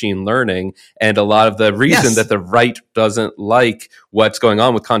using machine learning. And a lot of the reason that the right doesn't like what's going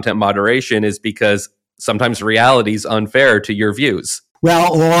on with content moderation is because sometimes reality is unfair to your views.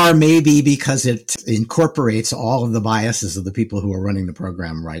 Well, or maybe because it incorporates all of the biases of the people who are running the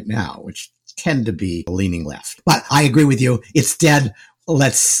program right now, which tend to be leaning left. But I agree with you. It's dead.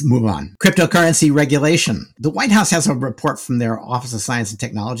 Let's move on. Cryptocurrency regulation. The White House has a report from their Office of Science and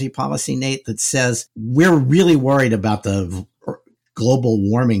Technology Policy, Nate, that says we're really worried about the global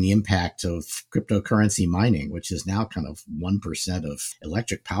warming impact of cryptocurrency mining, which is now kind of 1% of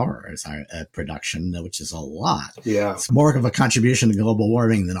electric power as our production, which is a lot. Yeah. It's more of a contribution to global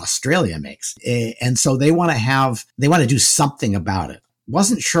warming than Australia makes. And so they want to do something about it.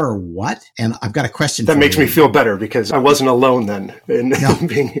 Wasn't sure what, and I've got a question that for makes you. me feel better because I wasn't alone then in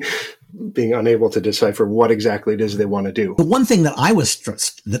being unable to decipher what exactly it is they want to do. The one thing that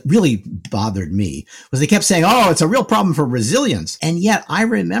that really bothered me was they kept saying, oh, it's a real problem for resilience. And yet I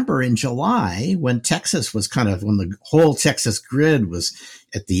remember in July when the whole Texas grid was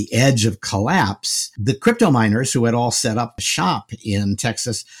at the edge of collapse, the crypto miners who had all set up shop in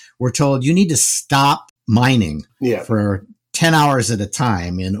Texas were told, you need to stop mining for 10 hours at a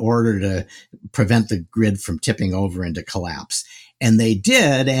time in order to prevent the grid from tipping over into collapse. And they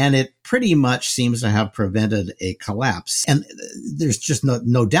did, and it pretty much seems to have prevented a collapse. And there's just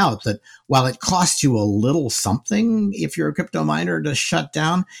no doubt that while it costs you a little something if you're a crypto miner to shut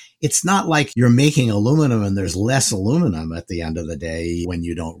down, it's not like you're making aluminum and there's less aluminum at the end of the day when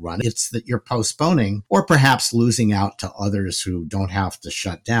you don't run. It's that you're postponing or perhaps losing out to others who don't have to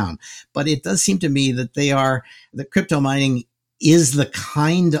shut down. But it does seem to me that crypto mining is the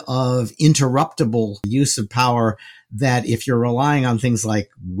kind of interruptible use of power that if you're relying on things like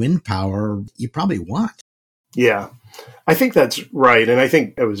wind power, you probably want. Yeah, I think that's right. And I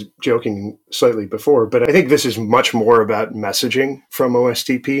think I was joking slightly before, but I think this is much more about messaging from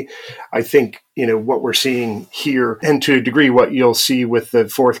OSTP. I think, what we're seeing here, and to a degree, what you'll see with the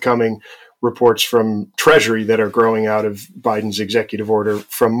forthcoming reports from Treasury that are growing out of Biden's executive order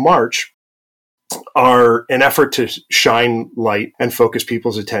from March, are an effort to shine light and focus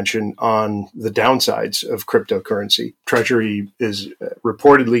people's attention on the downsides of cryptocurrency. Treasury is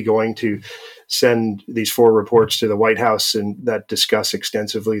reportedly going to send these 4 reports to the White House and that discuss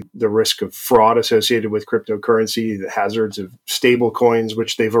extensively the risk of fraud associated with cryptocurrency, the hazards of stable coins,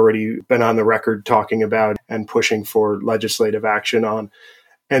 which they've already been on the record talking about and pushing for legislative action on.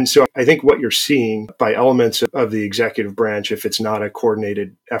 And so I think what you're seeing by elements of the executive branch, if it's not a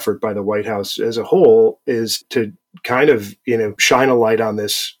coordinated effort by the White House as a whole, is to kind of, shine a light on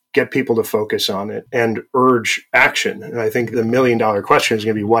this get people to focus on it, and urge action. And I think the $1 million question is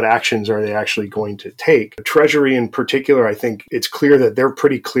going to be, what actions are they actually going to take? Treasury in particular, I think it's clear that they're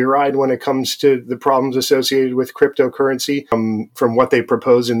pretty clear-eyed when it comes to the problems associated with cryptocurrency. From what they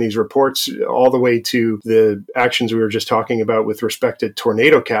propose in these reports, all the way to the actions we were just talking about with respect to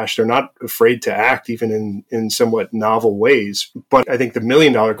Tornado Cash, they're not afraid to act even in somewhat novel ways. But I think the $1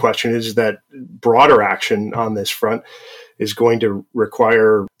 million question is that broader action on this front is going to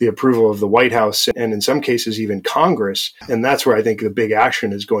require the approval of the White House and in some cases even Congress. And that's where I think the big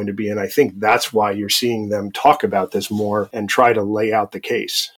action is going to be. And I think that's why you're seeing them talk about this more and try to lay out the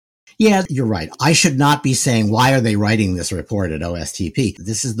case. Yeah, you're right. I should not be saying, why are they writing this report at OSTP?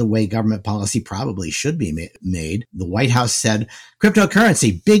 This is the way government policy probably should be made. The White House said,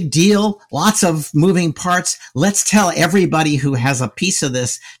 cryptocurrency, big deal, lots of moving parts. Let's tell everybody who has a piece of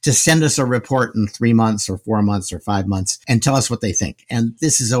this to send us a report in 3 months or 4 months or 5 months and tell us what they think. And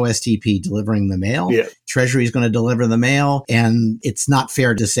this is OSTP delivering the mail. Yeah. Treasury is going to deliver the mail. And it's not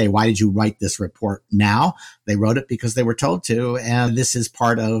fair to say, why did you write this report now? They wrote it because they were told to. And this is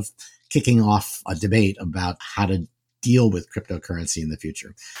part of kicking off a debate about how to deal with cryptocurrency in the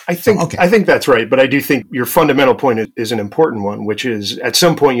future. I think that's right. But I do think your fundamental point is an important one, which is at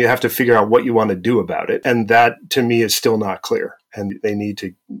some point you have to figure out what you want to do about it. And that to me is still not clear. And they need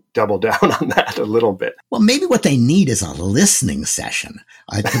to double down on that a little bit. Well, maybe what they need is a listening session,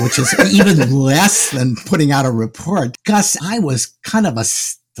 which is even less than putting out a report. Gus, I was kind of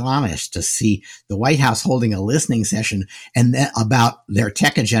astonished to see the White House holding a listening session and then about their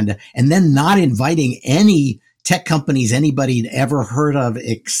tech agenda and then not inviting any tech companies anybody'd ever heard of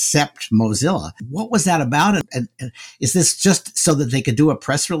except Mozilla. What was that about? And is this just so that they could do a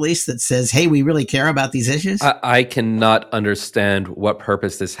press release that says, hey, we really care about these issues? I cannot understand what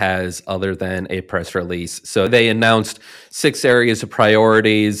purpose this has other than a press release. So they announced 6 areas of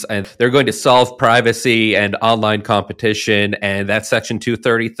priorities, and they're going to solve privacy and online competition, and that Section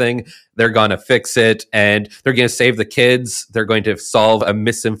 230 thing, they're going to fix it, and they're going to save the kids. They're going to solve a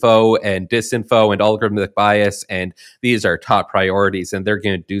misinfo and disinfo and algorithmic bias, and these are top priorities, and they're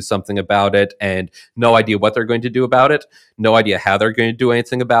going to do something about it, and no idea what they're going to do about it, no idea how they're going to do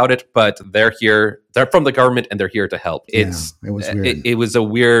anything about it, but they're here. They're from the government, and they're here to help. It was weird. It was a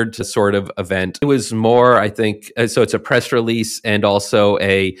weird sort of event. It was more, I think, so it's a press release and also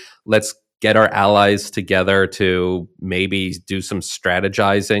let's get our allies together to maybe do some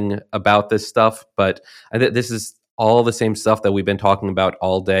strategizing about this stuff. But this is all the same stuff that we've been talking about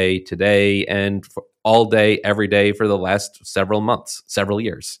all day today and all day, every day for the last several months, several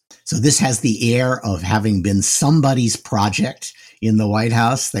years. So this has the air of having been somebody's project in the White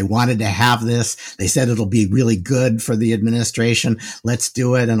House. They wanted to have this. They said it'll be really good for the administration. Let's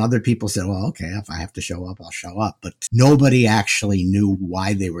do it. And other people said, well, okay, if I have to show up, I'll show up. But nobody actually knew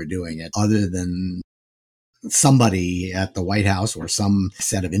why they were doing it other than somebody at the White House or some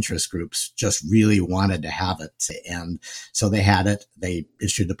set of interest groups just really wanted to have it. And so they had it. They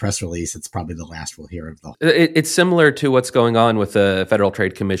issued the press release. It's probably the last we'll hear of them. It's similar to what's going on with the Federal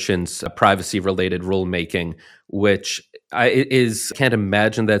Trade Commission's privacy-related rulemaking, which can't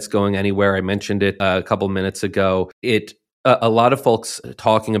imagine that's going anywhere. I mentioned it a couple minutes ago. A lot of folks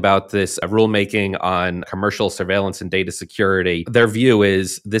talking about this rulemaking on commercial surveillance and data security, their view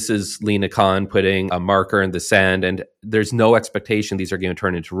is this is Lina Khan putting a marker in the sand, and there's no expectation these are going to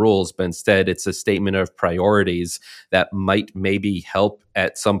turn into rules, but instead it's a statement of priorities that might maybe help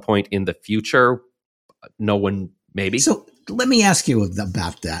at some point in the future. No one, maybe. So let me ask you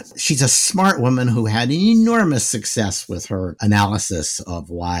about that. She's a smart woman who had enormous success with her analysis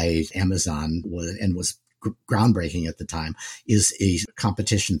of why Amazon was groundbreaking at the time, is a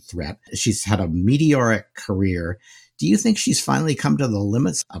competition threat. She's had a meteoric career. Do you think she's finally come to the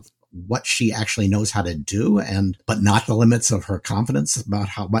limits of what she actually knows how to do, but not the limits of her confidence about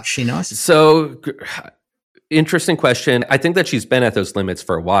how much she knows? So, interesting question. I think that she's been at those limits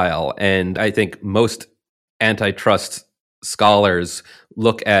for a while, and I think most antitrust scholars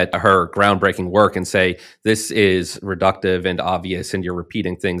look at her groundbreaking work and say, this is reductive and obvious, and you're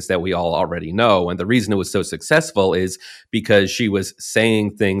repeating things that we all already know. And the reason it was so successful is because she was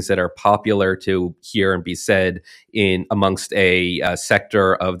saying things that are popular to hear and be said in amongst a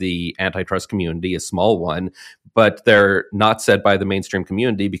sector of the antitrust community, a small one, but they're not said by the mainstream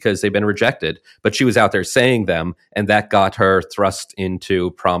community because they've been rejected. But she was out there saying them, and that got her thrust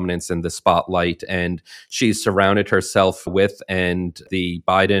into prominence in the spotlight. And she's surrounded herself with, and the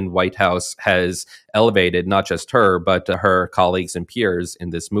Biden White House has elevated not just her, but her colleagues and peers in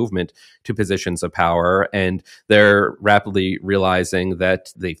this movement to positions of power. And they're rapidly realizing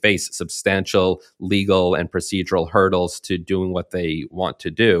that they face substantial legal and procedural hurdles to doing what they want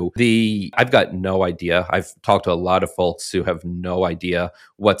to do. I've got no idea. I've talked to a lot of folks who have no idea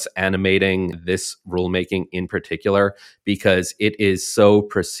what's animating this rulemaking in particular, because it is so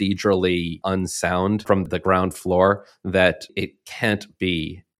procedurally unsound from the ground floor that it can't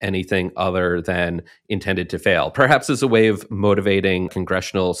be anything other than intended to fail. Perhaps as a way of motivating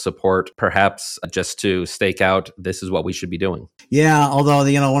congressional support, perhaps just to stake out, this is what we should be doing. Yeah, although,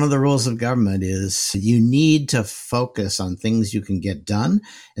 one of the rules of government is you need to focus on things you can get done.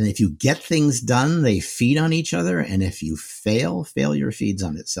 And if you get things done, they feed on each other. And if you fail, failure feeds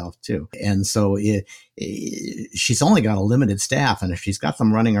on itself too. And so she's only got a limited staff. And if she's got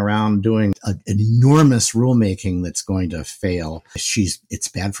them running around doing an enormous rulemaking that's going to fail, it's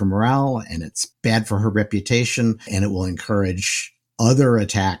bad for morale and it's bad for her reputation. And it will encourage other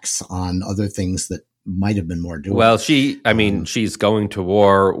attacks on other things that might have been more doable. Well, she's going to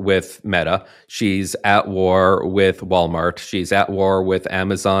war with Meta. She's at war with Walmart. She's at war with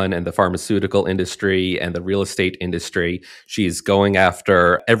Amazon and the pharmaceutical industry and the real estate industry. She's going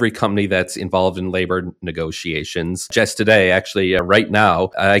after every company that's involved in labor negotiations. Just today, actually, right now,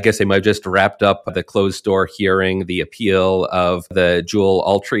 I guess they might have just wrapped up the closed door hearing, the appeal of the Juul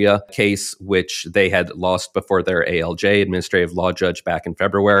Altria case, which they had lost before their ALJ, administrative law judge, back in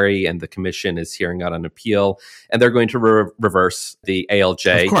February, and the commission is hearing out on appeal, and they're going to reverse the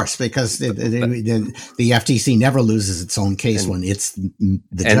ALJ. Of course, because the FTC never loses its own case when it's the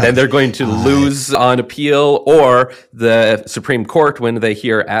judge. And then they're going to lose on appeal, or the Supreme Court when they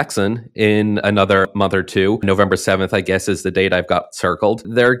hear Axon in another month or two. November 7th, I guess, is the date I've got circled.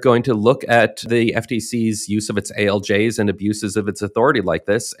 They're going to look at the FTC's use of its ALJs and abuses of its authority like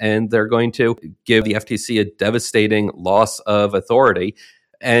this, and they're going to give the FTC a devastating loss of authority.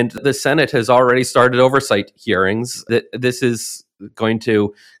 And the Senate has already started oversight hearings. This is going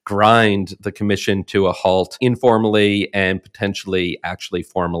to grind the commission to a halt informally and potentially actually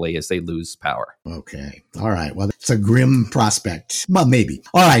formally as they lose power. Okay. All right. Well, it's a grim prospect. Well, maybe.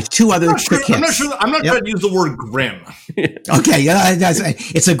 All right. Two other quick hits. I'm not going to use the word grim. Okay. Yeah,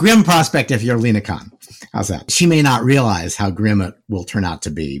 it's a grim prospect if you're Lena Khan. How's that? She may not realize how grim it will turn out to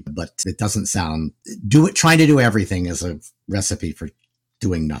be, but it doesn't sound... Trying to do everything is a recipe for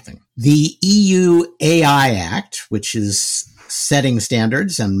doing nothing. The EU AI Act, which is setting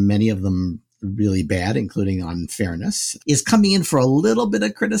standards, and many of them really bad, including on fairness, is coming in for a little bit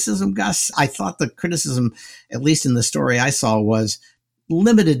of criticism, Gus. I thought the criticism, at least in the story I saw, was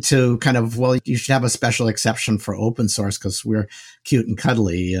limited to kind of, well, you should have a special exception for open source because we're cute and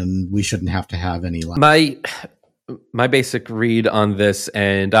cuddly and we shouldn't have to have any... My basic read on this,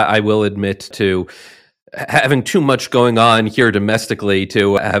 and I will admit to having too much going on here domestically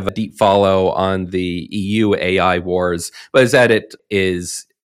to have a deep follow on the EU AI wars, but is that it is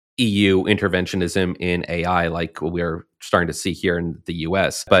EU interventionism in AI like we're starting to see here in the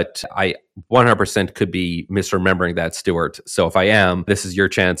US. But I 100% could be misremembering that, Stuart. So if I am, this is your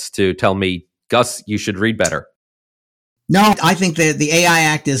chance to tell me, Gus, you should read better. No, I think that the AI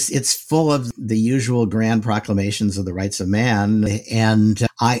Act it's full of the usual grand proclamations of the rights of man. And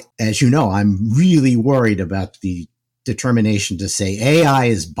as you know, I'm really worried about the determination to say AI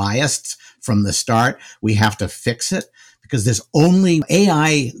is biased from the start. We have to fix it because there's only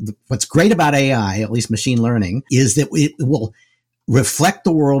AI. What's great about AI, at least machine learning, is that it will reflect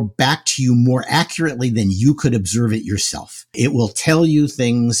the world back to you more accurately than you could observe it yourself. It will tell you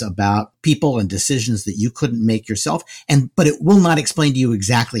things about people and decisions that you couldn't make yourself, but it will not explain to you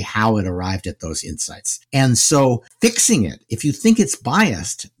exactly how it arrived at those insights. And so fixing it, if you think it's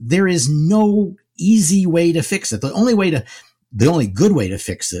biased, there is no easy way to fix it. The only good way to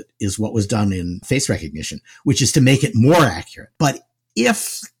fix it is what was done in face recognition, which is to make it more accurate. But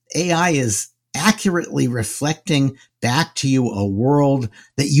if AI is accurately reflecting back to you a world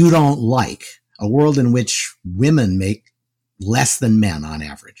that you don't like, a world in which women make less than men on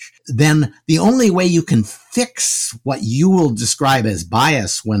average, then the only way you can fix what you will describe as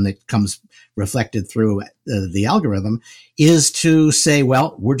bias when it comes reflected through the algorithm is to say,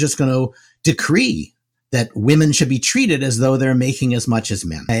 well, we're just going to decree that women should be treated as though they're making as much as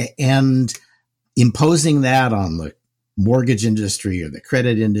men. And imposing that on the mortgage industry or the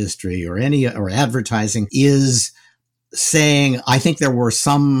credit industry or advertising is saying, I think there was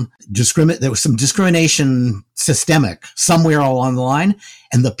some discrimination systemic somewhere along the line,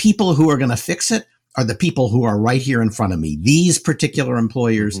 and the people who are going to fix it are the people who are right here in front of me. These particular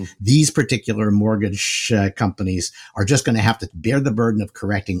employers, these particular mortgage companies are just going to have to bear the burden of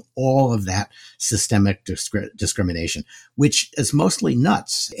correcting all of that systemic discrimination, which is mostly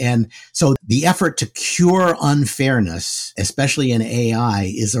nuts. And so the effort to cure unfairness, especially in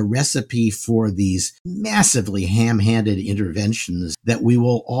AI, is a recipe for these massively ham-handed interventions that we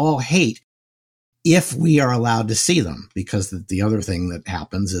will all hate if we are allowed to see them, because the other thing that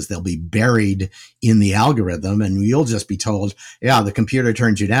happens is they'll be buried in the algorithm and you'll just be told, yeah, the computer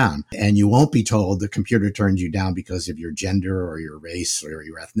turned you down. And you won't be told the computer turned you down because of your gender or your race or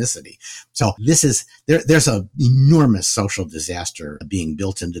your ethnicity. So there's an enormous social disaster being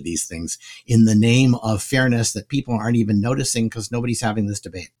built into these things in the name of fairness that people aren't even noticing because nobody's having this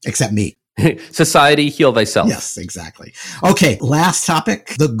debate, except me. Society, heal thyself. Yes, exactly. Okay, last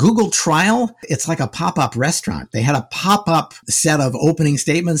topic. The Google trial, it's like a pop-up restaurant. They had a pop-up set of opening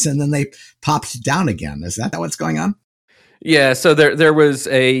statements and then they popped down again. Is that what's going on? Yeah, so there was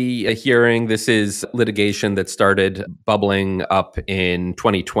a hearing. This is litigation that started bubbling up in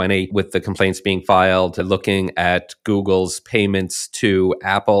 2020 with the complaints being filed, looking at Google's payments to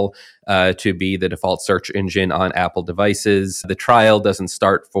Apple to be the default search engine on Apple devices. The trial doesn't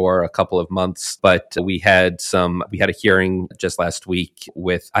start for a couple of months, but we had a hearing just last week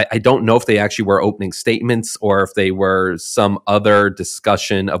with, I don't know if they actually were opening statements or if they were some other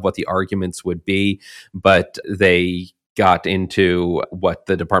discussion of what the arguments would be, but they got into what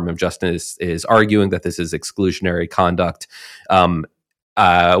the Department of Justice is arguing, that this is exclusionary conduct.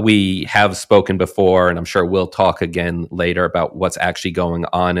 We have spoken before, and I'm sure we'll talk again later about what's actually going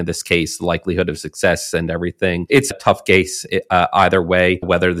on in this case, the likelihood of success and everything. It's a tough case either way,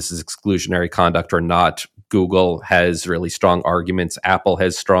 whether this is exclusionary conduct or not. Google has really strong arguments. Apple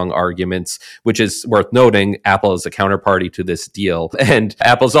has strong arguments, which is worth noting. Apple is a counterparty to this deal, and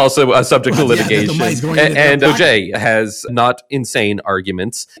Apple's also a subject to litigation. And OJ has not insane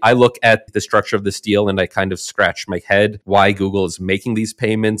arguments. I look at the structure of this deal and I kind of scratch my head why Google is making these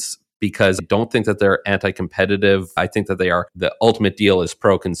payments, because I don't think that they're anti-competitive. I think that the ultimate deal is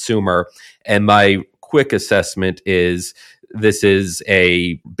pro-consumer. And my quick assessment is this is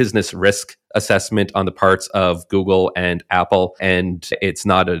a business risk assessment on the parts of Google and Apple, and it's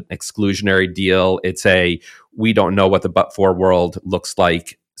not an exclusionary deal. It's we don't know what the but-for world looks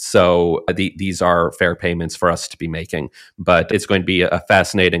like, so these are fair payments for us to be making. But it's going to be a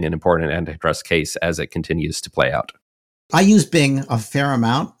fascinating and important antitrust case as it continues to play out. I use Bing a fair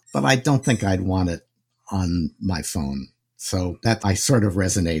amount, but I don't think I'd want it on my phone. So that I sort of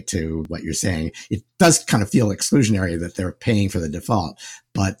resonate to what you're saying. It does kind of feel exclusionary that they're paying for the default,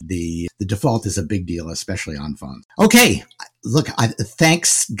 but the default is a big deal, especially on phones. Okay. Look,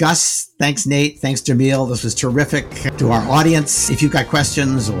 thanks, Gus. Thanks, Nate. Thanks, Jamil. This was terrific. To our audience, if you've got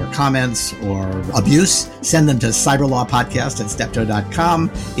questions or comments or abuse, send them to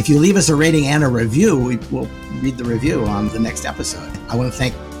cyberlawpodcast@steptoe.com. If you leave us a rating and a review, we'll read the review on the next episode. I want to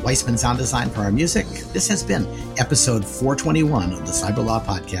thank Weissman Sound Design for our music. This has been episode 421 of the Cyber Law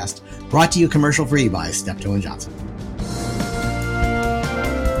Podcast, brought to you commercial-free by Steptoe & Johnson.